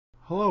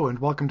Hello and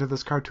welcome to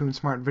this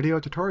CartoonSmart video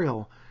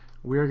tutorial.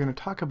 We are going to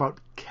talk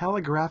about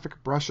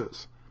calligraphic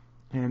brushes.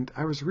 And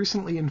I was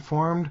recently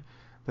informed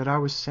that I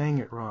was saying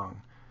it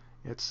wrong.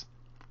 It's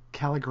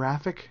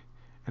calligraphic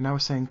and I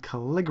was saying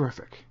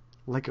calligraphic,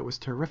 like it was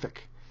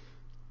terrific.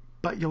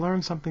 But you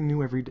learn something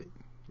new every day.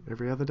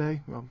 Every other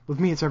day? Well, with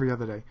me it's every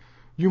other day.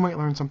 You might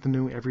learn something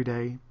new every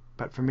day,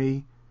 but for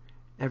me,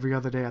 every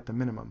other day at the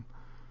minimum.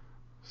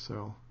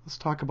 So let's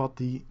talk about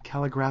the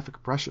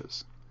calligraphic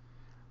brushes.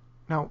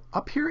 Now,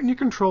 up here in your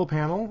control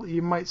panel,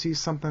 you might see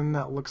something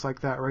that looks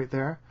like that right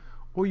there,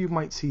 or you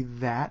might see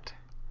that.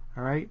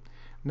 All right.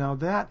 Now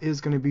that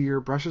is going to be your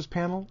brushes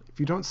panel. If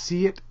you don't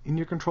see it in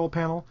your control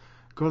panel,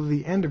 go to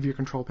the end of your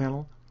control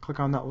panel, click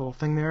on that little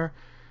thing there,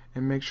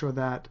 and make sure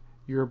that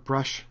your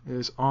brush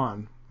is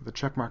on with a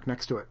check mark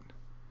next to it.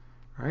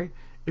 All right.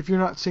 If you're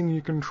not seeing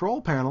your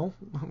control panel,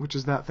 which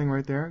is that thing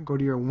right there, go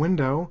to your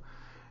window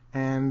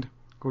and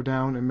go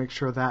down and make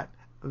sure that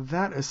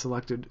that is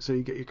selected so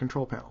you get your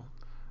control panel.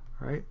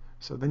 Right?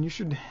 So then you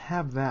should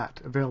have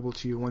that available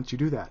to you once you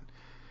do that.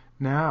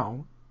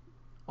 Now,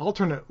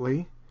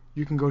 alternately,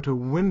 you can go to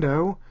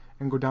Window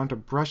and go down to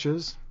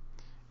Brushes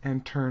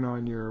and turn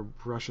on your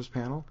Brushes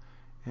panel,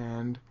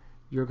 and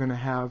you're going to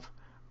have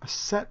a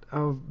set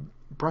of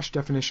brush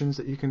definitions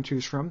that you can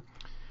choose from.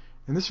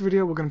 In this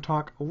video, we're going to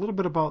talk a little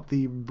bit about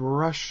the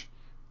brush,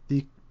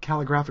 the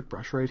calligraphic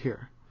brush right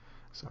here.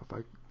 So if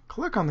I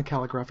click on the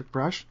calligraphic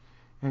brush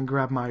and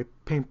grab my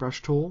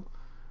paintbrush tool,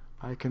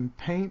 I can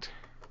paint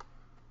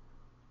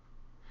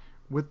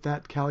with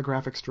that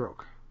calligraphic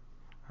stroke.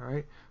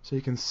 Alright, so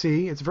you can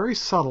see it's very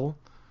subtle,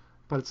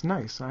 but it's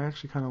nice. I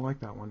actually kind of like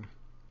that one.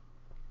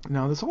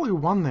 Now there's only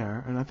one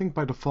there, and I think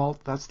by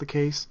default that's the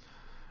case,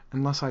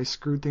 unless I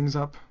screwed things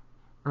up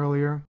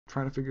earlier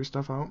trying to figure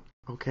stuff out.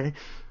 Okay,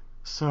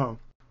 so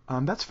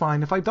that's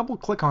fine. If I double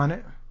click on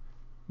it,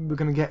 we're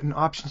going to get an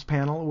options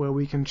panel where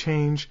we can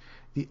change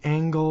the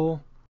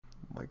angle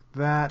like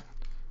that.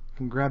 You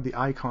can grab the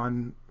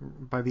icon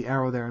by the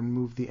arrow there and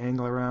move the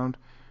angle around.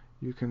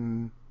 You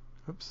can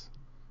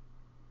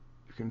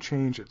you can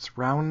change its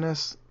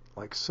roundness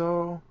like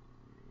so.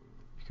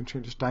 You can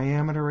change its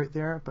diameter right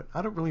there, but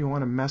I don't really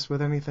want to mess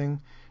with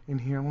anything in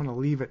here. I want to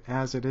leave it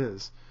as it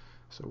is.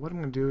 So what I'm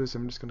going to do is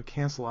I'm just going to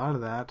cancel out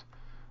of that,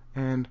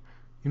 and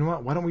you know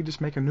what, why don't we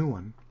just make a new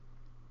one?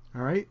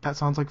 Alright, that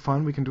sounds like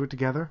fun. We can do it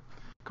together.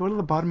 Go to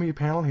the bottom of your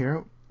panel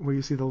here where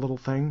you see the little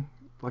thing,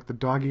 like the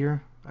dog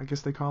ear, I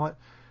guess they call it.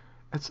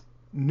 It's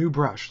new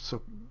brush,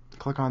 so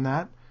click on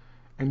that.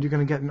 And you're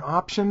going to get an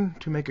option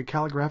to make a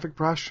calligraphic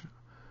brush,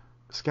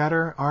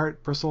 scatter,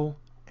 art, bristle,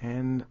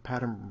 and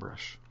pattern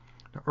brush.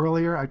 Now,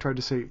 earlier I tried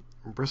to say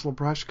bristle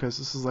brush because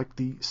this is like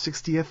the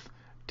 60th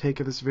take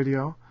of this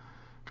video,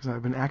 because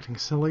I've been acting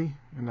silly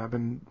and I've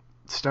been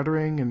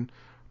stuttering and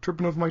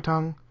tripping over my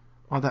tongue,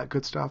 all that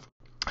good stuff.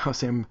 I was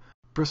saying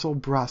bristle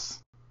brush,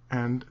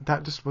 and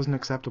that just wasn't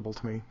acceptable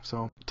to me.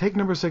 So take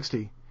number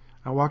 60.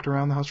 I walked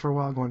around the house for a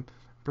while going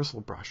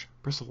bristle brush,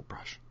 bristle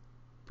brush,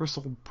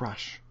 bristle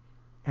brush.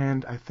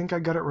 And I think I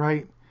got it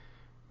right.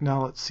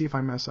 Now let's see if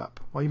I mess up.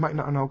 Well, you might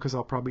not know because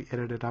I'll probably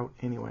edit it out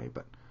anyway,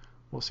 but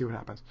we'll see what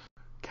happens.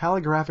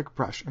 Calligraphic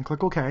brush, and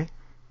click OK.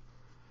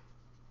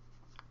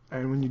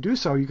 And when you do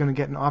so, you're going to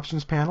get an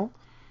options panel,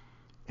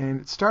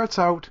 and it starts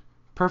out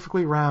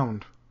perfectly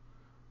round.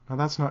 Now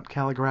that's not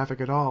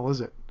calligraphic at all,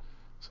 is it?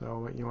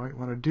 So what you might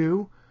want to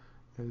do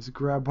is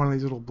grab one of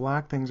these little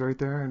black things right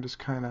there and just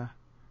kind of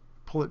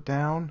pull it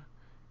down.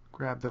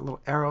 Grab that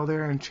little arrow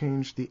there and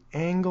change the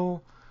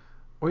angle.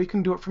 Or you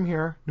can do it from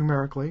here,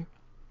 numerically.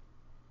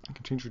 You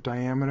can change your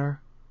diameter,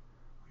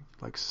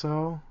 like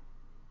so.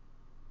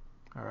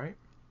 Alright.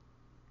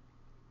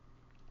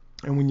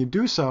 And when you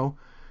do so,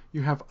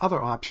 you have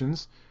other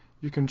options.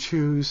 You can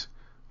choose,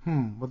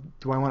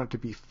 do I want it to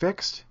be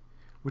fixed?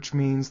 Which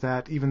means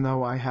that even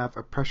though I have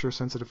a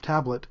pressure-sensitive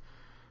tablet,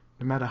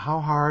 no matter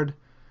how hard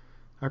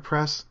I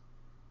press,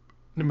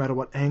 no matter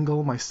what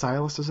angle my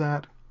stylus is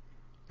at,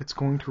 it's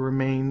going to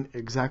remain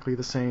exactly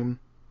the same,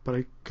 but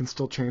I can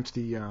still change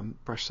the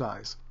brush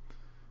size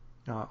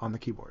on the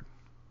keyboard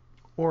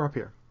or up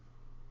here.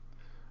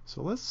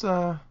 So let's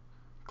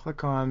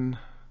click on,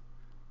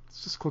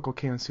 let's just click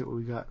OK and see what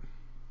we got.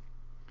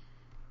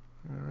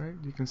 Alright,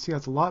 you can see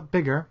that's a lot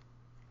bigger,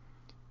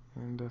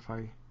 and if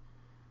I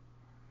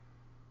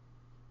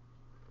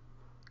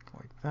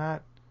like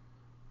that,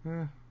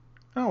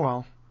 oh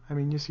well, I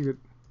mean, you see it,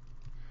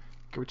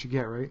 get what you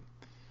get, right?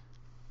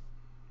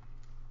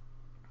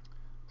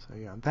 So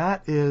yeah,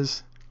 that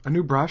is a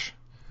new brush,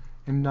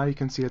 and now you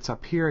can see it's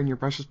up here in your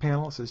brushes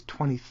panel. It says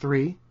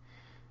 23.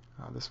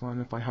 This one,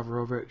 if I hover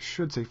over it,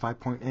 should say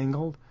 5-point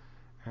angled,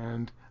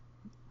 and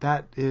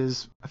that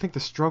is, I think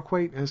the stroke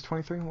weight is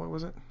 23. What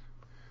was it?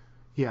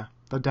 Yeah,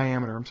 the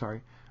diameter, I'm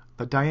sorry.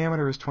 The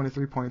diameter is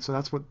 23 points, so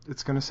that's what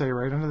it's going to say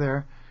right under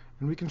there,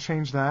 and we can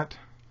change that,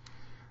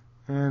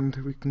 and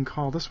we can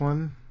call this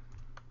one,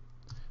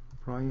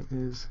 Brian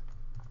is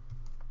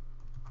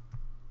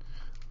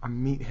a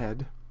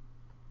meathead.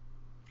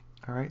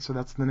 Alright, so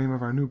that's the name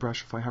of our new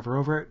brush. If I hover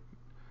over it,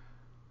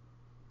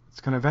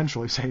 It's going to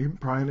eventually say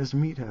Brian is a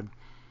meathead.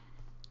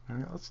 All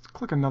right, let's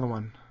click another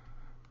one.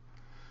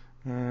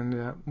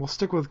 And we'll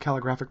stick with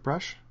calligraphic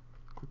brush.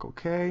 Click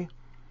OK.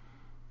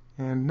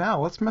 And now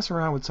let's mess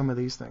around with some of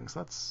these things.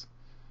 Let's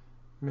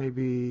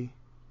maybe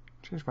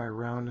change my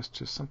roundness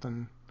to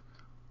something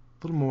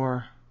a little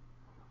more.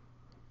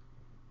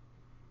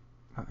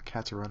 Oh, the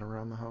cats are running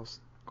around the house,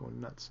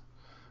 going nuts.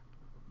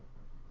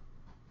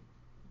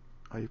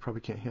 Oh, you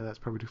probably can't hear that. It's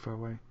probably too far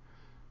away.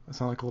 That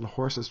sounds like little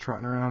horses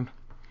trotting around.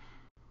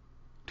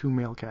 2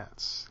 male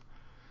cats.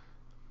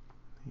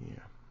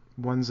 Yeah.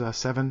 One's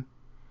 7.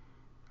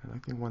 And I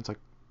think one's like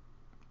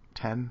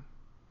 10.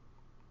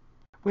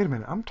 Wait a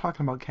minute. I'm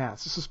talking about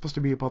cats. This is supposed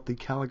to be about the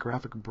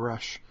calligraphic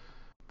brush.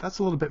 That's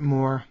a little bit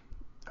more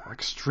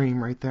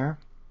extreme right there.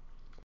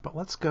 But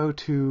let's go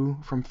to,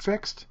 from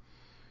fixed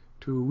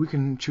to, we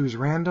can choose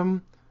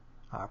random,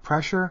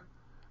 pressure,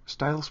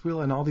 stylus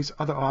wheel, and all these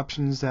other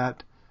options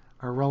that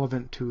are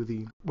relevant to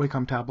the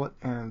Wacom tablet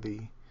and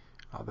the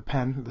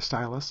pen, the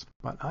stylus.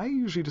 But I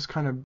usually just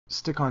kind of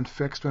stick on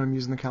fixed when I'm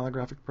using the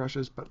calligraphic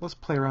brushes, but let's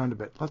play around a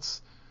bit.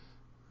 Let's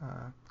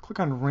click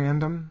on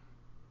random,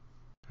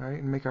 all right,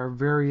 and make our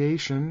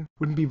variation.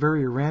 Wouldn't be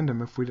very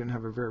random if we didn't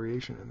have a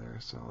variation in there,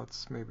 so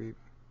let's maybe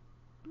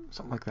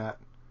something like that.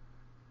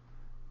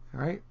 All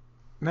right,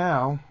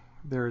 now,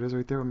 there it is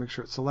right there. We'll make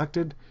sure it's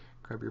selected.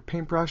 Grab your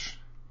paintbrush.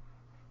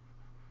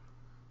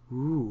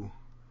 Ooh,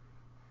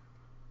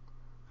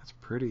 that's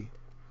pretty.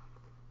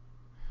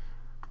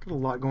 Got a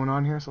lot going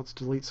on here, so let's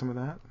delete some of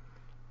that.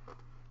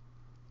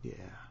 Yeah,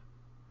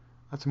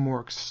 that's a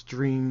more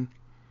extreme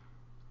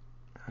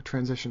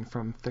transition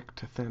from thick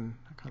to thin.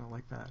 I kind of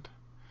like that.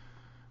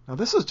 Now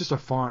this is just a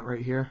font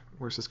right here,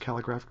 where it says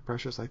calligraphic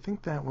brushes. I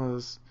think that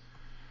was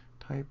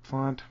type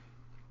font.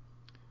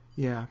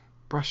 Yeah,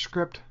 brush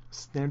script,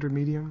 standard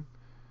medium.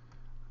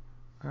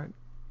 Alright,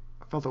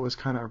 I felt that was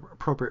kind of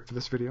appropriate for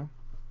this video.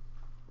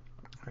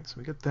 Alright, so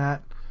we get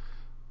that.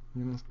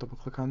 And let's double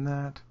click on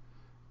that.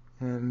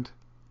 And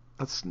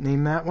let's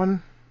name that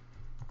one.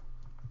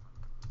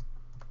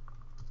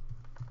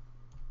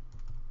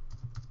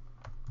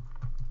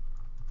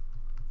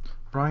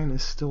 Brian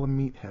is still a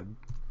meathead.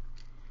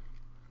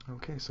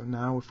 Okay, so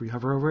now if we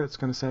hover over it, it's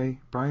going to say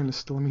Brian is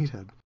still a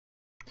meathead.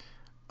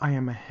 I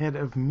am a head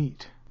of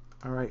meat.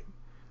 Alright,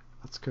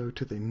 let's go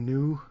to the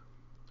new,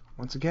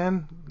 once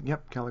again,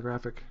 yep,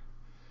 calligraphic.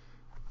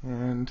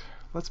 And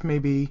let's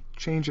maybe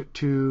change it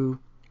to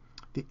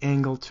the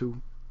angle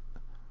to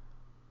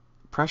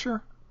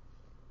pressure,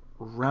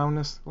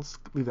 roundness. Let's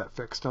leave that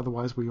fixed,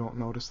 otherwise we won't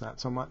notice that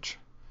so much.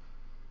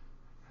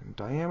 And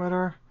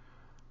diameter,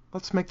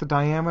 let's make the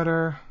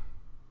diameter,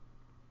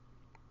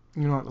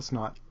 you know what, let's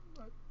not,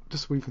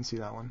 just so we can see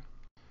that one.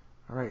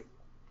 Alright,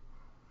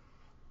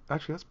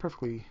 actually that's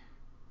perfectly,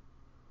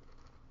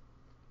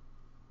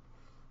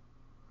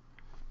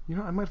 you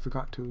know, I might have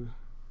forgot to,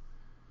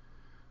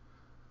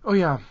 oh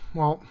yeah,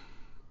 well,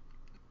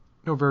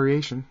 no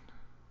variation.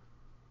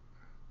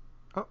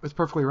 Oh, it's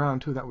perfectly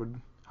round too. That would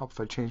help if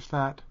I changed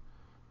that.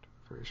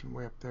 Variation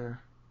way up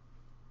there.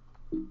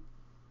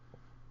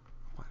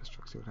 Apply the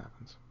stroke, see what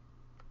happens.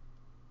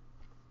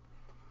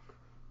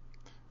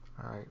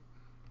 Alright.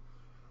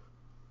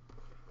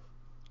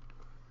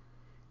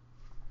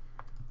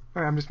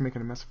 Alright, I'm just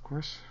making a mess, of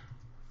course.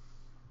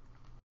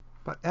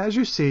 But as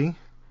you see,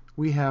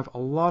 we have a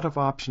lot of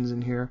options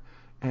in here,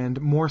 and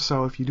more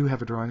so if you do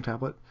have a drawing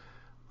tablet.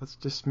 Let's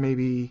just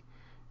maybe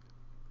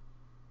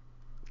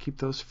keep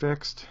those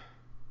fixed.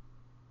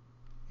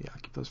 Yeah,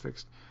 keep those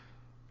fixed.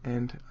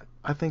 And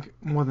I think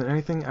more than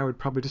anything, I would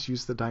probably just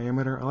use the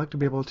diameter. I like to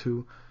be able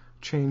to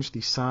change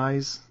the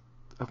size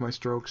of my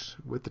strokes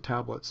with the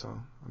tablet, so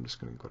I'm just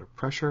going to go to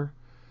pressure.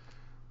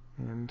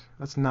 And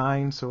that's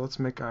 9, so let's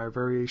make our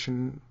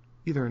variation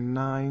either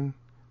 9.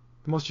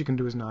 The most you can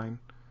do is 9.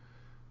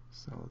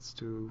 So let's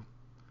do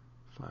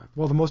 5.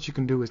 Well, the most you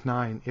can do is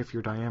 9 if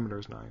your diameter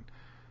is 9.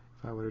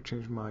 If I were to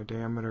change my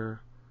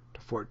diameter to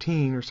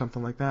 14 or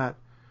something like that,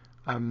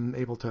 I'm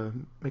able to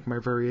make my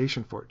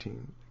variation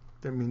 14.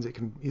 That means it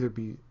can either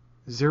be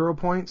 0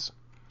 points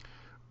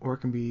or it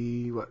can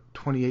be, what,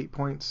 28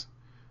 points.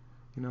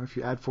 You know, if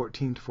you add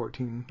 14 to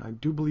 14, I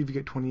do believe you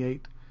get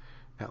 28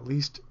 at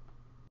least.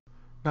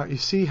 Now you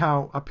see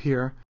how up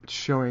here it's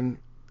showing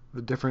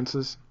the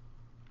differences.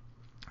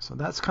 So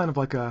that's kind of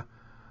like a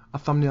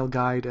thumbnail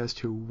guide as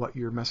to what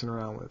you're messing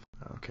around with.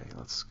 Okay,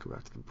 let's go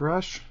back to the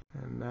brush.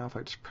 And now if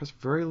I just press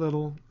very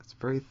little, it's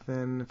very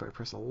thin. If I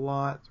press a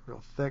lot, it's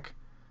real thick.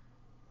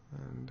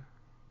 And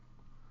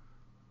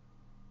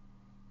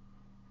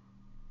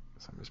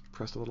so I'm just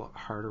pressed a little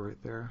harder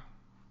right there.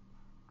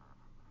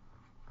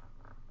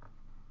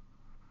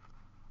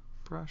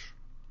 Brush.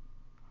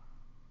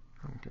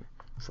 Okay,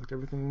 select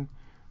everything,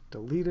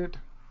 delete it.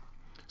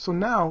 So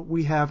now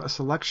we have a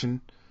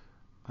selection,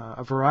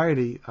 a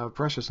variety of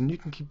brushes, and you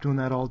can keep doing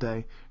that all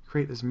day.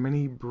 Create as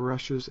many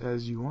brushes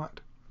as you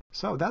want.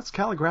 So that's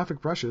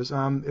calligraphic brushes.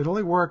 It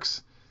only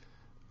works,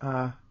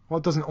 well,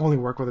 it doesn't only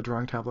work with a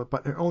drawing tablet,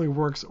 but it only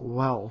works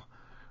well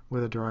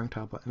with a drawing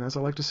tablet. And as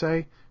I like to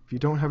say, if you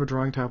don't have a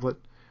drawing tablet,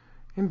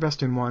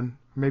 invest in one.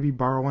 Maybe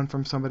borrow one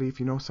from somebody if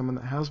you know someone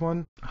that has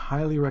one. I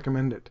highly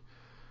recommend it.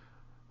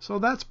 So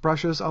that's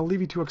brushes. I'll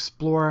leave you to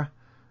explore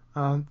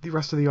the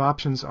rest of the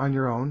options on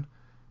your own.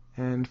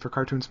 And for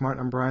CartoonSmart,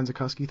 I'm Brian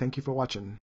Zakowski. Thank you for watching.